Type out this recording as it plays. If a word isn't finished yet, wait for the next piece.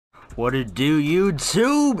What it do,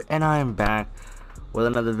 YouTube? And I'm back with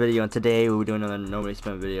another video, and today we're doing another normally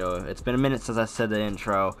spent video. It's been a minute since I said the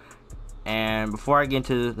intro, and before I get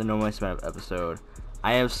into the normally spent episode,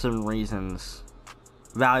 I have some reasons,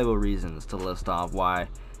 valuable reasons to list off why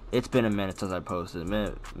it's been a minute since I posted, a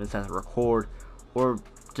minute since I record, or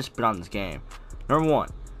just been on this game. Number one,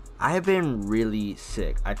 I have been really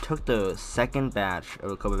sick. I took the second batch of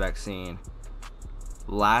the COVID vaccine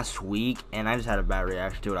last week, and I just had a bad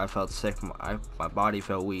reaction to it. I felt sick. My body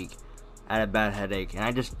felt weak. I had a bad headache, and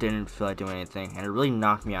I just didn't feel like doing anything, and it really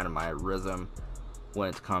knocked me out of my rhythm when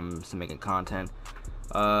it comes to making content.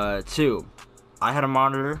 Two, I had a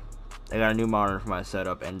monitor. I got a new monitor for my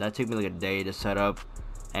setup, and that took me like a day to set up,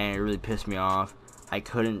 and it really pissed me off. I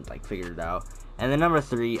couldn't figure it out. And then number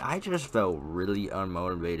three, I just felt really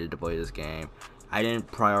unmotivated to play this game. I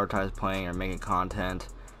didn't prioritize playing or making content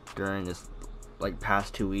during this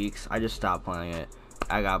past 2 weeks. I just stopped playing it.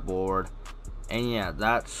 I got bored, and yeah,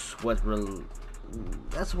 that's like the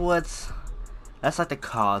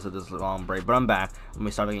cause of this long break. But I'm back. Let me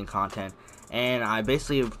start making content, and I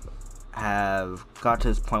basically have got to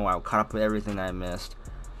this point where I caught up with everything that I missed,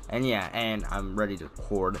 and yeah, and I'm ready to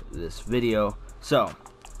record this video. So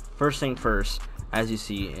first thing first, as you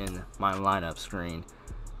see in my lineup screen,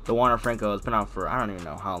 the one of Franco has been out for I don't even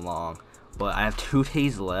know how long, but I have 2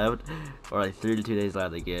 days left, or like 3 to 2 days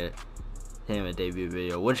left to get him a debut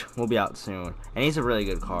video, which will be out soon. And he's a really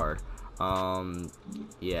good card.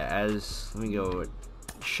 Yeah, let me go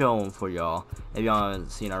show him for y'all if y'all haven't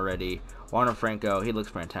seen already. Juan Franco, he looks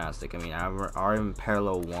fantastic. I mean, I already in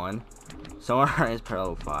parallel 1. Somewhere is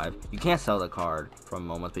parallel 5. You can't sell the card from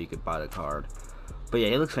moments, but you could buy the card. But yeah,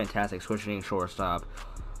 he looks fantastic. Switching shortstop.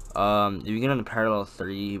 If you get into parallel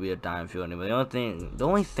 3, he'll be a dime field anyway. The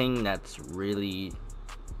only thing that's really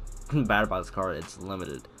bad about this card, it's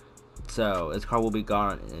limited. So this card will be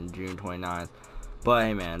gone in June 29th. But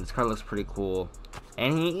hey man, this card looks pretty cool,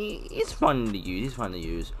 and he's fun to use. He's fun to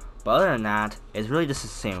use. But other than that, it's really just the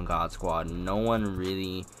same God Squad. No one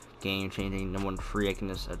really game changing. No one free I can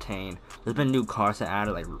just obtain. There's been new cards that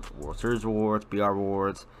added, like World Series rewards, BR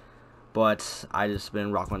rewards. But I just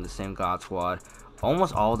been rocking with the same God Squad.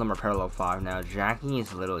 Almost all of them are parallel 5 now. Jackie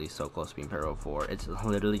is literally so close to being parallel 4. It's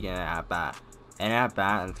literally an at bat. And at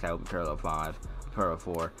bat, and this guy will be parallel 5, parallel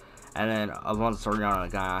 4. And then Alonso Soriano, a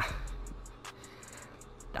guy.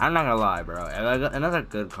 I'm not gonna lie, bro. If another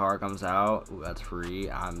good card comes out that's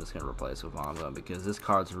free, I'm just gonna replace with Alonso, because this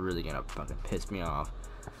card's really gonna fucking piss me off.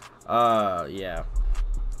 Yeah.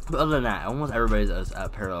 But other than that, almost everybody's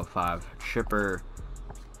at parallel 5. Chipper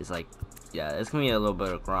is yeah, it's gonna be a little bit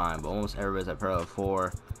of grind, but almost everybody's at parallel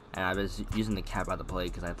 4, and I've been using the cap at the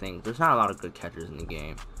plate because I think there's not a lot of good catchers in the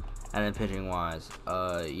game. And then pitching wise,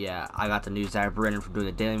 yeah, I got the new Zach Brennan for doing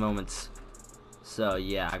the daily moments. So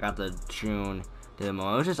yeah, I got the June daily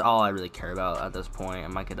moment, which is all I really care about at this point. I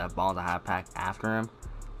might get that ball in the half pack after him,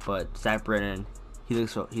 but Zach Brennan, he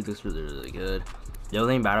looks really, really good. The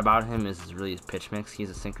only thing bad about him is his pitch mix. He's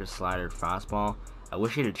a sinker, slider, fastball. I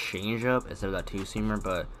wish he had a changeup instead of that 2-seamer,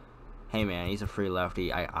 but hey man, he's a free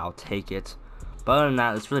lefty. I'll take it. But other than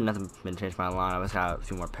that, there's really nothing been changed my line. I just got a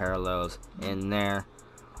few more parallels in there.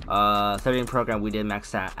 30 program, we did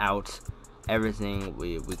max that out. Everything,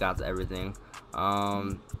 we got everything.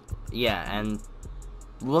 Yeah, and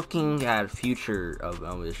looking at future of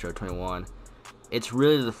the show 21, it's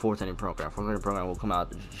really the 4th inning program. 4th inning program will come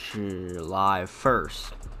out July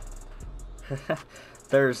 1st.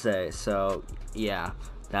 Thursday. So yeah,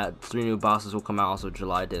 that 3 new bosses will come out, also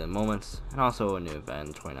July daily moments, and also a new event on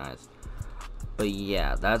the 29th. But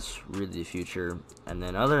yeah, that's really the future. And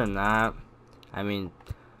then other than that, I mean,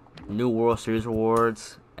 new World Series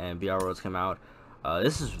rewards and BR rewards came out.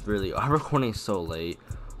 This is really, I'm recording so late,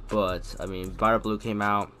 but I mean, Vita Blue came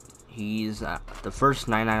out. He's the first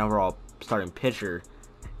 99 overall starting pitcher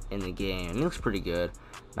in the game, and he looks pretty good.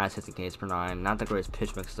 Nice hits and Ks per 9. Not the greatest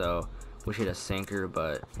pitch mix though. Wish he had a sinker,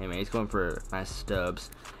 but hey man, he's going for nice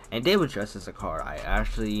stubs. And David Justice, a card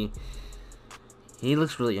he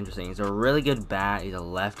looks really interesting. He's a really good bat. He's a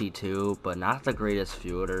lefty too, but not the greatest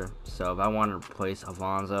fielder. So if I want to replace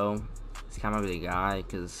Alonso, he's kind of the guy,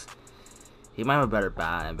 because he might have a better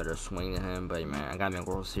bat and better swing than him. But man, I got him in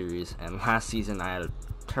World Series, and last season I had a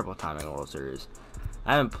terrible time in World Series.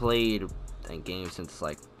 I haven't played a game since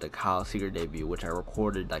the Kyle Seager debut, which I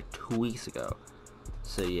recorded 2 weeks ago.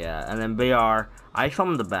 So yeah, and then BR, I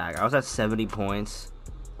filmed the back. I was at 70 points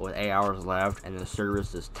with 8 hours left, and the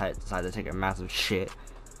service just decided to take a massive shit.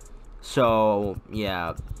 So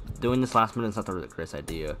yeah, doing this last minute is not the really greatest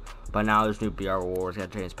idea. But now there's new BR rewards. Got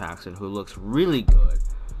James Paxton, who looks really good.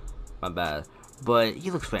 My bad, but he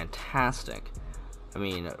looks fantastic. I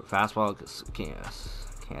mean, fastball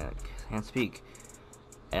can't speak.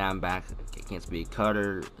 And I'm back. Can't speak.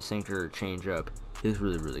 Cutter, sinker, changeup. He's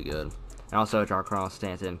really good. And also Jarkron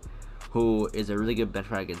Stanton, who is a really good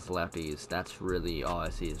benchmark against lefties. That's really all I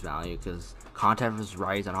see is value, because contact versus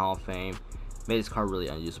righties on Hall of Fame made this card really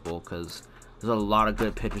unusable, because there's a lot of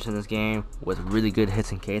good pitchers in this game with really good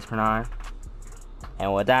hits and Ks per 9.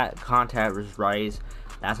 And with that contact versus righties,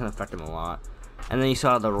 that's going to affect him a lot. And then you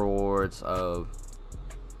saw the rewards of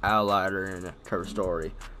Al Leiter and Trevor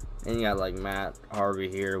Story. And you got like Matt Harvey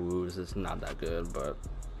here, who's just not that good, but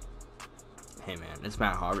hey man, it's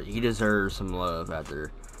Matt Harvey. He deserves some love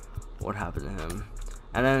after what happened to him.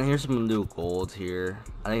 And then here's some new golds here.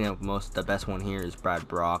 I think the best one here is Brad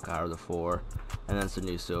Brock out of the 4. And then some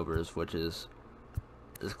new silvers, which is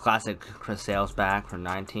this classic Chris Sales back for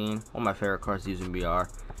 19. One of my favorite cards using BR.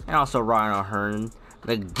 And also Ryan O'Hearn,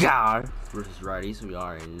 the God versus righties. We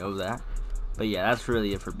already know that. But yeah, that's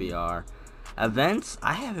really it for BR. Events,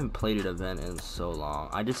 I haven't played an event in so long.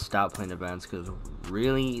 I just stopped playing events because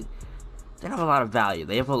really, they don't have a lot of value.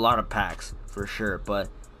 They have a lot of packs for sure, but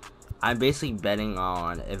I'm basically betting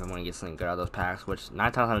on if I'm going to get something good out of those packs, which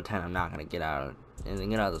 9 times out of 10 I'm not going to get out of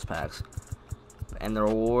anything out of those packs. And the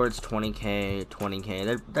rewards, 20k,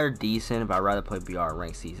 20k, they're decent, but I'd rather play BR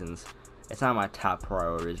ranked seasons. It's not my top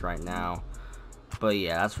priorities right now. But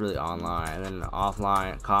yeah, that's really online. And then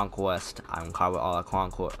offline, Conquest, I'm caught with all that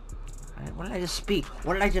Conquest. What did I just speak?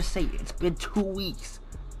 What did I just say? It's been 2 weeks,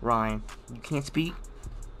 Ryan. You can't speak?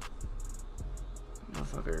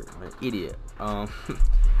 Motherfucker, I'm an idiot.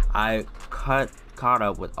 I caught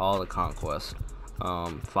up with all the Conquest.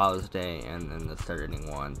 Father's Day and then the third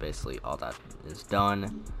inning one. Basically, all that is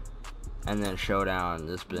done. And then Showdown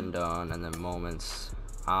has been done. And then Moments,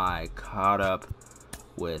 I caught up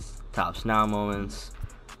with Tops Now Moments.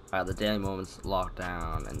 The daily moments locked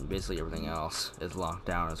down, and basically everything else is locked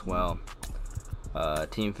down as well.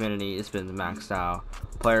 Team Infinity, it's been maxed out.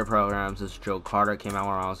 Player programs, this Joe Carter came out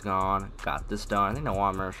when I was gone. Got this done. I think the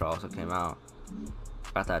Juan Mercer also came out.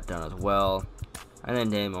 Got that done as well. And then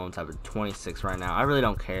daily moments, I have a 26 right now. I really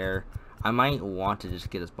don't care. I might want to just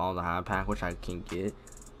get this Ball in the High pack, which I can get.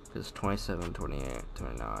 Because 27, 28,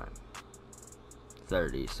 29,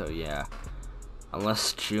 30. So yeah.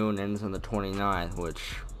 Unless June ends on the 29th,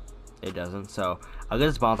 which it doesn't. So I'll get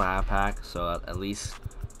this Ball in the High pack, so at least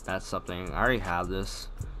that's something. I already have this.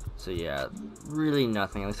 So yeah, really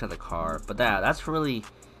nothing. At least I have the card. But that's really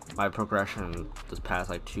my progression this past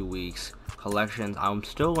like 2 weeks. Collections, I'm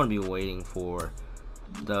still going to be waiting for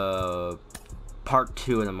the part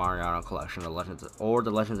 2 in the Mariano collection, the Legends of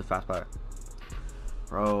Fastball.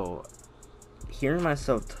 Bro, hearing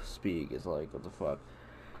myself speak is like, what the fuck?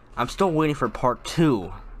 I'm still waiting for part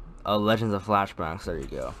 2 of Legends of Flashbacks. There you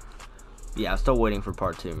go. Yeah, I'm still waiting for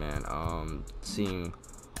part 2, man. Seeing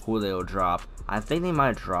who they will drop. I think they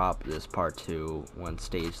might drop this part 2 when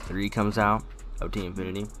stage 3 comes out of Team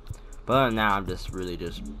Infinity. But other than that, I'm just really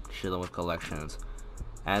just chilling with collections.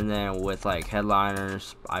 And then with like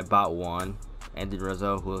headliners, I bought one, Anthony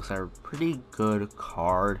Rizzo, who looks like a pretty good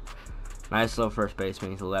card. Nice little first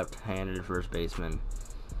baseman. He's a left-handed first baseman,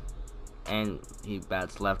 and he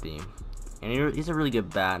bats lefty. And he's a really good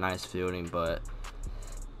bat, nice fielding, but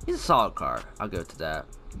he's a solid card. I'll go to that.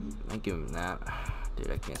 I'll give him that. Dude,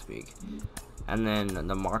 I can't speak. And then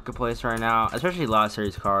the marketplace right now, especially Live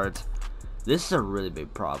Series cards, this is a really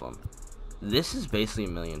big problem. This is basically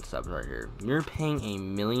 1 million stubs right here. You're paying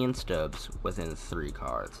 1 million stubs within 3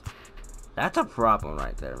 cards. That's a problem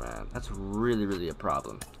right there, man. That's really, really a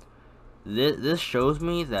problem. This shows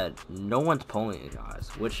me that no one's pulling these guys,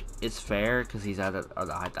 which is fair because he's at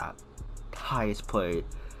the highest played.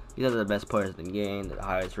 These are the best players in the game, the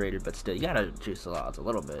highest rated, but still, you gotta juice the odds a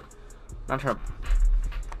little bit. I'm not trying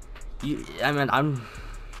to. I'm.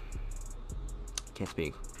 Can't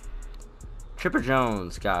speak. Chipper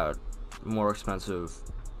Jones got more expensive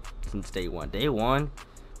since day one. Day one,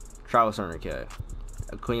 Trout was 100K.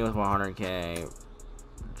 Acuna was 100K.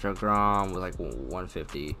 Jagrom was like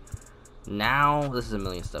 150. Now this is 1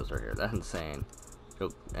 million stubs right here. That's insane.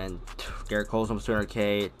 And Garrett Cole's almost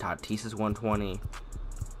 200K. Tatis is 120.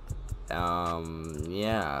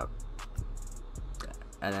 Yeah.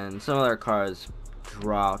 And then some other cards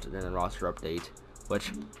dropped in the roster update,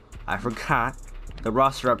 which I forgot. The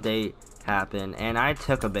roster update happened, and I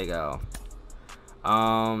took a big L.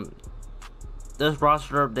 This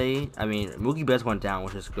roster update, I mean, Mookie Betts went down,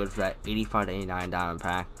 which is good for that 85 to 89 diamond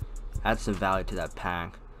pack. Adds some value to that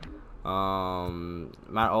pack.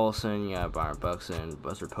 Matt Olson, yeah, Byron Buxton,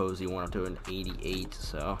 Buster Posey went up to an 88,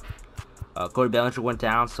 so Cody Bellinger went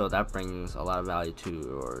down, so that brings a lot of value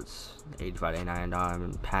towards the 85 to 89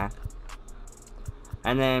 diamond pack.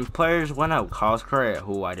 And then players went up. Carlos Correa,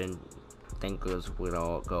 who I didn't think was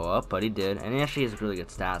gonna go up, but he did, and he actually has really good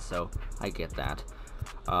stats, so I get that.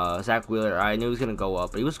 Zach Wheeler, I knew he was gonna go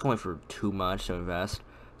up, but he was going for too much to invest.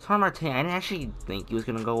 Starling Marte, I didn't actually think he was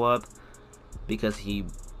gonna go up because he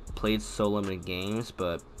played so limited games,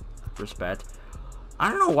 but respect. I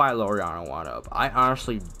don't know why Laureano went up. I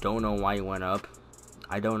honestly don't know why he went up.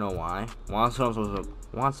 I don't know why. Juan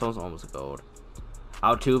Soto's almost a gold.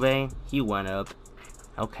 Altuve, he went up.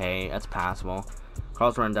 Okay, that's passable.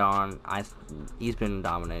 Carlos Rendon, he's been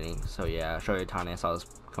dominating. So yeah, Shohei Ohtani, I saw this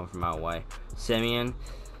come from out way. Simeon,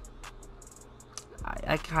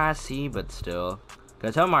 I kind of see, but still.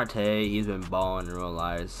 Ketel Marte, he's been balling in real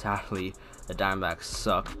life. Sadly, the Diamondbacks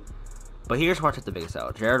suck. But here's what's the biggest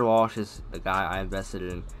out. Jared Walsh is the guy I invested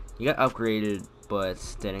in. He got upgraded, but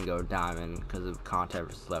didn't go diamond because of contact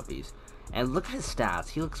versus lefties. And look at his stats.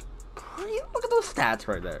 He looks pretty. Look at those stats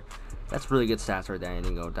right there. That's really good stats right there. He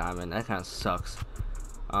didn't go diamond. That kind of sucks.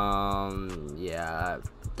 Yeah.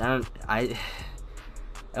 It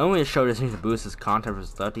only showed his need to boost his contact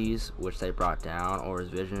versus lefties, which they brought down, or his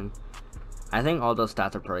vision. I think all those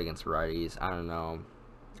stats are probably against righties. I don't know.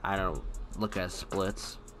 I don't look at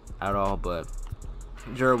splits at all, but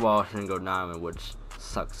Jared Walsh didn't go diamond, which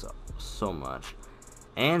sucks so much.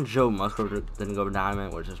 And Joe Musgrove didn't go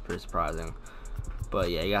diamond, which is pretty surprising. But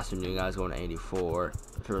yeah, you got some new guys going to 84.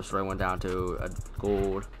 Travis Ray went down to a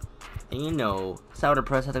gold. And you know, Salvador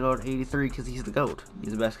Perez had to go to 83 because he's the GOAT.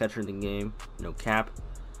 He's the best catcher in the game. No cap.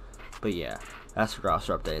 But yeah, that's the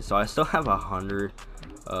roster update. So I still have 100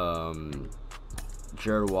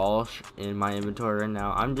 Jared Walsh in my inventory right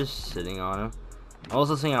now. I'm just sitting on him. I'm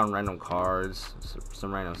also sitting on random cards,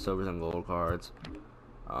 some random silvers and gold cards.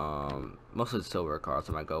 Mostly silver cards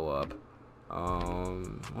that might go up.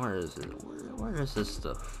 Where is it? Where is this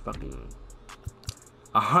stuff? Fucking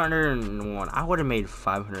 101. I would have made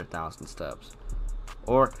 500,000 steps.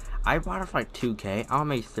 Or I bought it for like 2K. I'll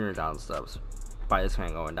make 300,000 steps by this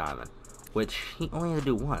man going diamond, which he only had to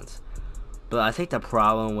do once. But I think the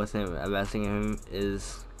problem with him investing in him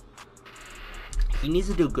is he needs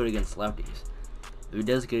to do good against lefties. If he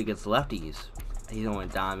does good against lefties, he's only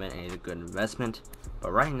diamond and he's a good investment.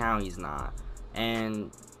 But right now he's not,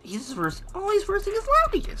 and he's versing against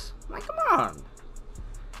lefties. Like, come on.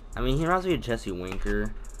 I mean, he reminds me of Jesse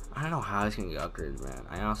Winker. I don't know how he's gonna get upgraded, man.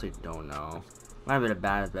 I honestly don't know. Might have been a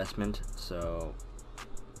bad investment. So,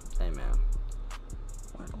 hey, man.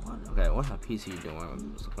 Okay, what's my PC doing?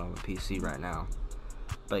 I'm just looking on my PC right now.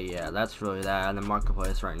 But yeah, that's really that in the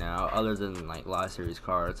marketplace right now. Other than like live series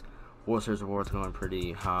cards, World Series rewards going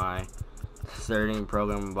pretty high. 13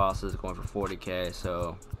 program bosses going for 40K.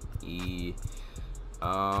 So,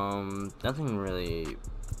 nothing really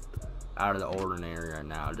out of the ordinary right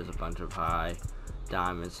now. Just a bunch of high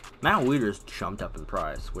diamonds. Matt Wieters jumped up in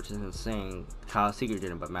price, which is insane. Kyle Seager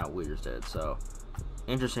didn't, but Matt Wieters did. So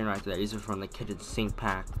interesting right there. These are from the kitchen sink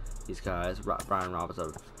pack. These guys, Brian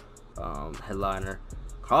Robinson, headliner.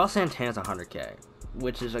 Carlos Santana's 100K,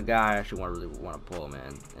 which is a guy I actually really want to pull,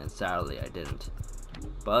 man. And sadly, I didn't.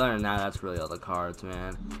 But other than that, that's really all the cards,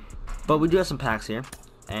 man. But we do have some packs here.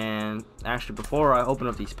 And actually, before I open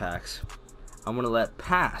up these packs, I'm going to let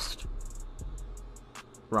past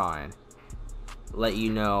Ryan let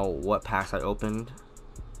you know what packs I opened.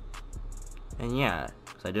 And yeah,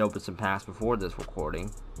 because I did open some packs before this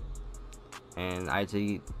recording. And I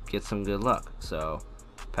did get some good luck. So,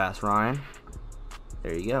 past Ryan,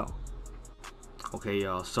 there you go. Okay,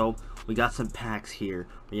 y'all, so we got some packs here.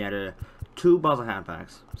 We had 2 bottle hat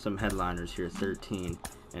packs, some headliners here, 13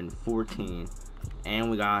 and 14.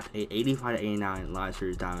 And we got a 85 to 89 live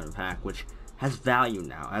series diamond pack, which has value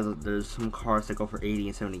now, as there's some cards that go for 80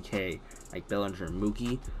 and 70K, like Bellinger and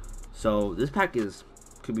Mookie. So this pack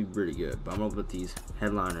could be pretty good, but I'm gonna put these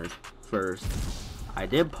headliners first. I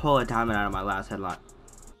did pull a diamond out of my last headline.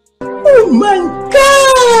 Oh my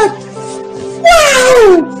god!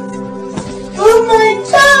 Wow! Oh my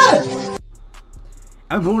god!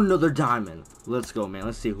 I pulled another diamond. Let's go, man.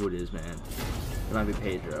 Let's see who it is, man. It might be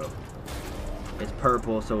Pedro. It's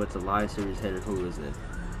purple, so it's a live series hitter. Who is it?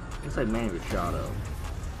 Looks like Manny Machado.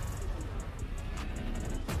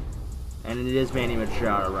 And it is Manny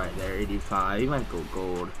Machado right there, 85. He might go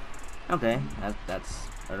gold. Okay, that's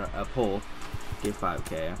a pull. Get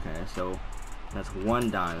 5K. Okay, so that's 1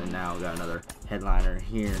 diamond. Now we got another headliner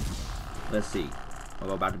here. Let's see. I'll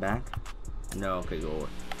go back to back. No, okay, gold.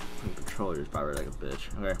 Controller's probably like a bitch.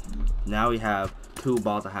 Okay, now we have 2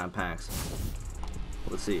 balls of hat packs.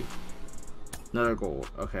 Let's see. Another gold.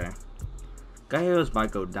 Okay. Gallegos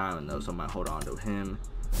might go diamond though, so I might hold on to him.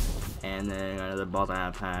 And then another ball to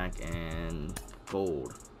hat pack and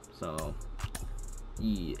gold. So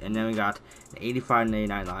Yeah. And then we got an 85 and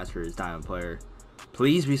 89 last for his diamond player.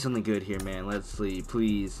 Please be something good here, man. Let's see.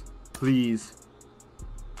 Please. Please.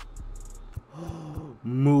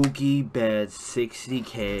 Mookie Betts,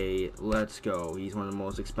 60K. Let's go. He's one of the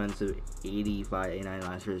most expensive 85, 89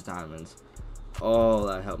 last for his diamonds. Oh,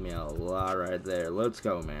 that helped me out a lot right there. Let's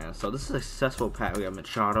go, man. So this is a successful pack. We got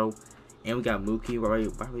Machado and we got Mookie.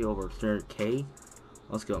 Probably over 300K.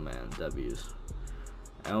 Let's go, man. W's.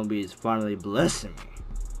 MLB is finally blessing me.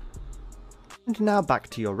 And now back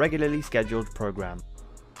to your regularly scheduled program.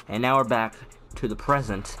 And now we're back to the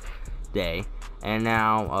present day. And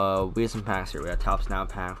now we have some packs here. We got Top Snap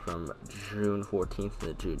pack from June 14th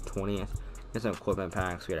to June 20th. We got some equipment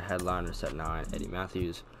packs. We got a headliner set 9, Eddie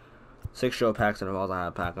Matthews. 6 show packs and a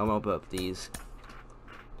all-time pack. I'm gonna open up these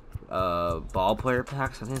ball player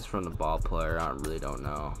packs. I think it's from the ball player. I really don't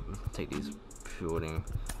know. Take these shooting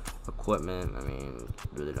equipment. I mean,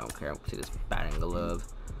 really don't care. I'm gonna take this batting glove.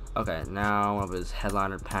 Okay, now one of his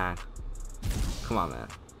headliner pack. Come on, man.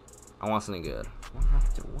 I want something good.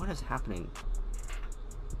 What is happening?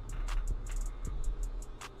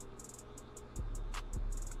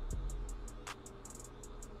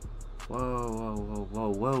 Whoa, whoa, whoa,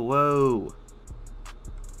 whoa, whoa.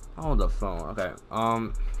 Hold the phone. Okay,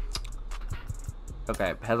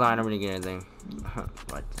 okay, headline, I'm gonna get anything.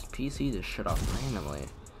 Like, this PC just shut off randomly.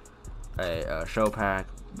 Okay, show pack,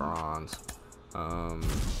 bronze.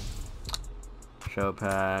 Show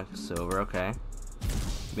pack, silver, okay.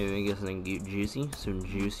 Maybe we get something juicy, some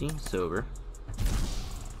juicy, silver.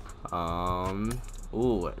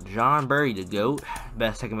 Ooh, John Burry, the GOAT,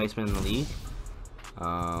 best second baseman in the league.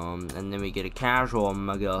 And then we get a casual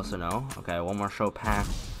Miguel Sano. Okay, one more show pack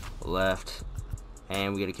left,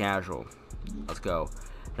 and we get a casual. Let's go.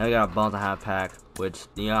 Now we got a ball to half pack, which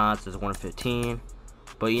the odds is 115,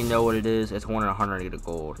 but you know what it is. It's 1 in 100 to get a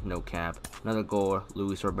gold, no cap. Another gold,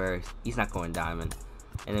 Luis Robert. He's not going diamond.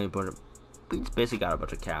 And then we basically got a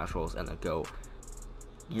bunch of casuals and a GOAT.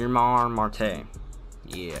 Yermar Marte.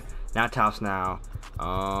 Yeah. Now tops now.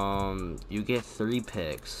 You get 3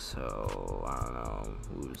 picks, so I don't know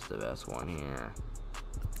who's the best one here.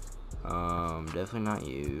 Definitely not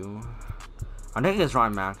you. I think it's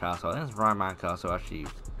Ryan Mountcastle. I think it's Ryan Mountcastle actually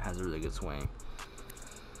has a really good swing.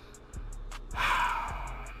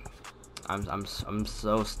 I'm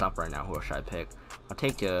so stumped right now. Who should I pick? I'll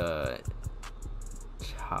take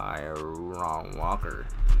Tyrone Walker.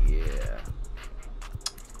 Yeah.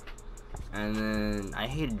 And then I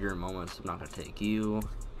hated your moments. I'm not gonna take you.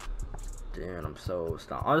 Dude, I'm so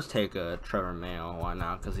stumped. I'll just take Trevor Mayo. Why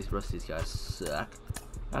not? Because these rest of these guys suck.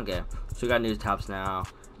 Okay, so we got new tops now.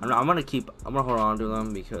 I'm gonna hold on to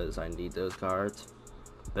them because I need those cards.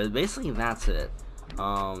 But basically that's it.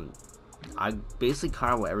 I basically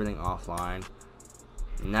caught up with everything offline.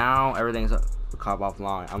 Now everything's caught up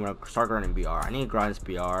offline. I'm gonna start grinding BR. I need to grind this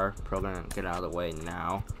BR program and get it out of the way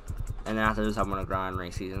now. And then after this, I'm gonna grind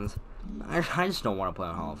rank seasons. I just don't want to play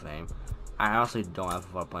on Hall of Fame. I honestly don't have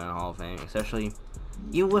fun playing on Hall of Fame, especially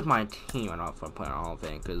even with my team. I don't have fun playing on Hall of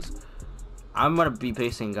Fame because I'm gonna be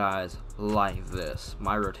facing guys like this.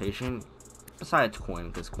 My rotation, besides Quinn,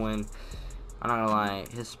 because Quinn, I'm not gonna lie,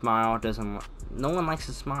 his smile doesn't. No one likes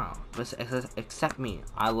his smile, except me.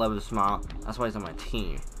 I love his smile. That's why he's on my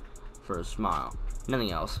team, for his smile.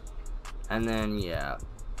 Nothing else. And then yeah,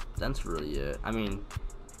 that's really it. I mean,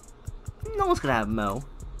 no one's gonna have Mo.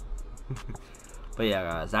 But yeah,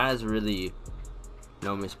 guys, that is really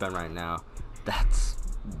no misspend right now. That's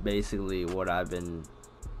basically what I've been.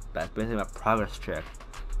 That's basically my progress check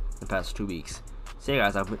the past 2 weeks. So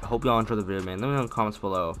yeah, guys, I hope y'all enjoyed the video, man. Let me know in the comments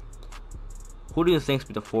below. Who do you think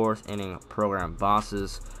be the 4th inning program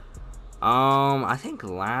bosses? I think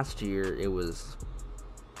last year it was.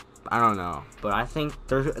 I don't know, but I think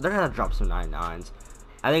they're gonna drop some 99s.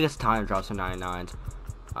 I think it's time to drop some 99s.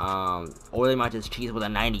 Or they might just cheese with a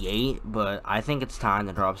 98, but I think it's time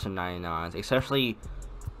to drop some 99s, especially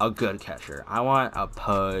a good catcher. I want a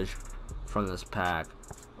Pudge from this pack,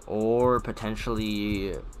 or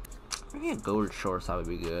potentially maybe a goated shortstop would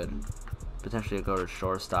be good. Potentially a goated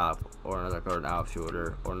shortstop, or another goated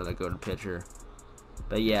outfielder, or another goated pitcher.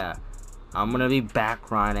 But yeah, I'm gonna be back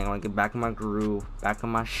grinding. I'm gonna get back in my groove, back in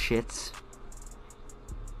my shits.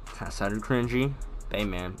 That sounded cringy. But hey,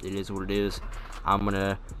 man, it is what it is. I'm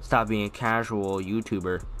gonna stop being a casual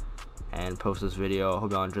YouTuber and post this video.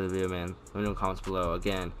 Hope y'all enjoyed the video, man. Let me know in the comments below.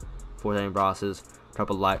 Again, 4th inning bosses, drop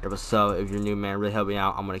a like, drop a sub if you're new, man. Really help me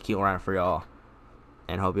out. I'm gonna keep around for y'all,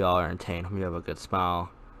 and hope y'all are entertained. Hope you have a good smile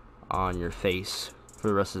on your face for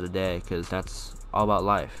the rest of the day, because that's all about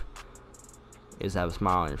life, is to have a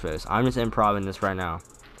smile on your face. I'm just improvising this right now,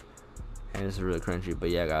 and this is really cringy. But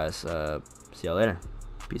yeah, guys, see y'all later.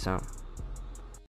 Peace out.